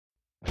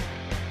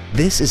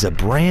This is a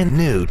brand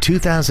new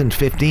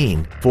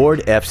 2015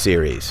 Ford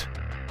F-Series.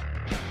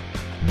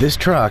 This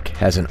truck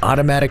has an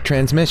automatic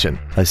transmission,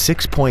 a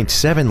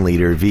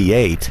 6.7-liter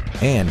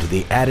V8, and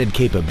the added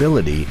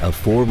capability of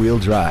four-wheel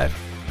drive.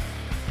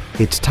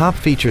 Its top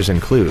features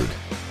include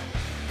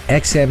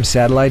XM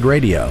satellite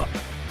radio,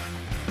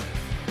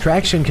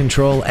 traction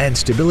control and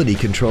stability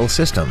control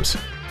systems,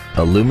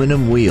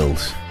 aluminum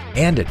wheels,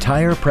 and a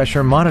tire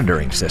pressure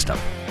monitoring system.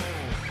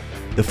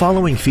 The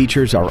following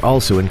features are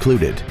also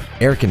included: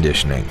 air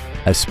conditioning,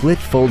 a split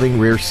folding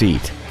rear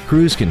seat,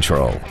 cruise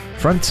control,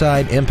 front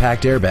side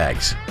impact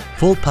airbags,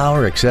 full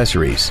power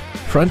accessories,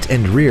 front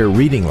and rear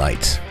reading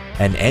lights,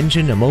 an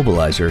engine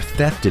immobilizer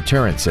theft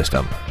deterrent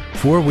system,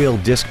 four-wheel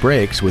disc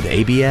brakes with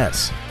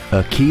ABS,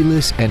 a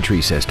keyless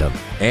entry system,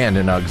 and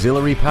an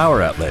auxiliary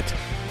power outlet.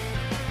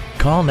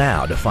 Call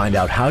now to find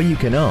out how you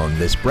can own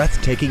this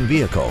breathtaking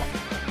vehicle.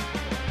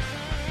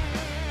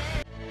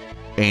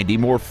 Andy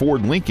Moore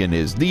Ford Lincoln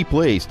is the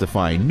place to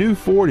find new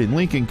Ford and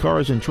Lincoln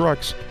cars and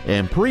trucks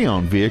and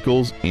pre-owned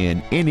vehicles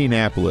in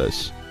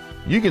Indianapolis.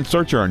 You can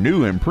search our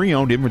new and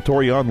pre-owned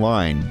inventory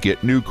online,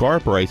 get new car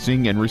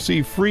pricing, and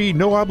receive free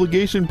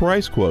no-obligation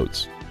price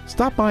quotes.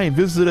 Stop by and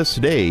visit us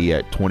today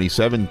at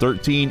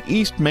 2713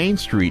 East Main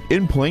Street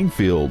in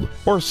Plainfield,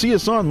 or see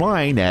us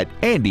online at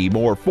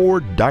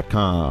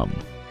andymoreford.com.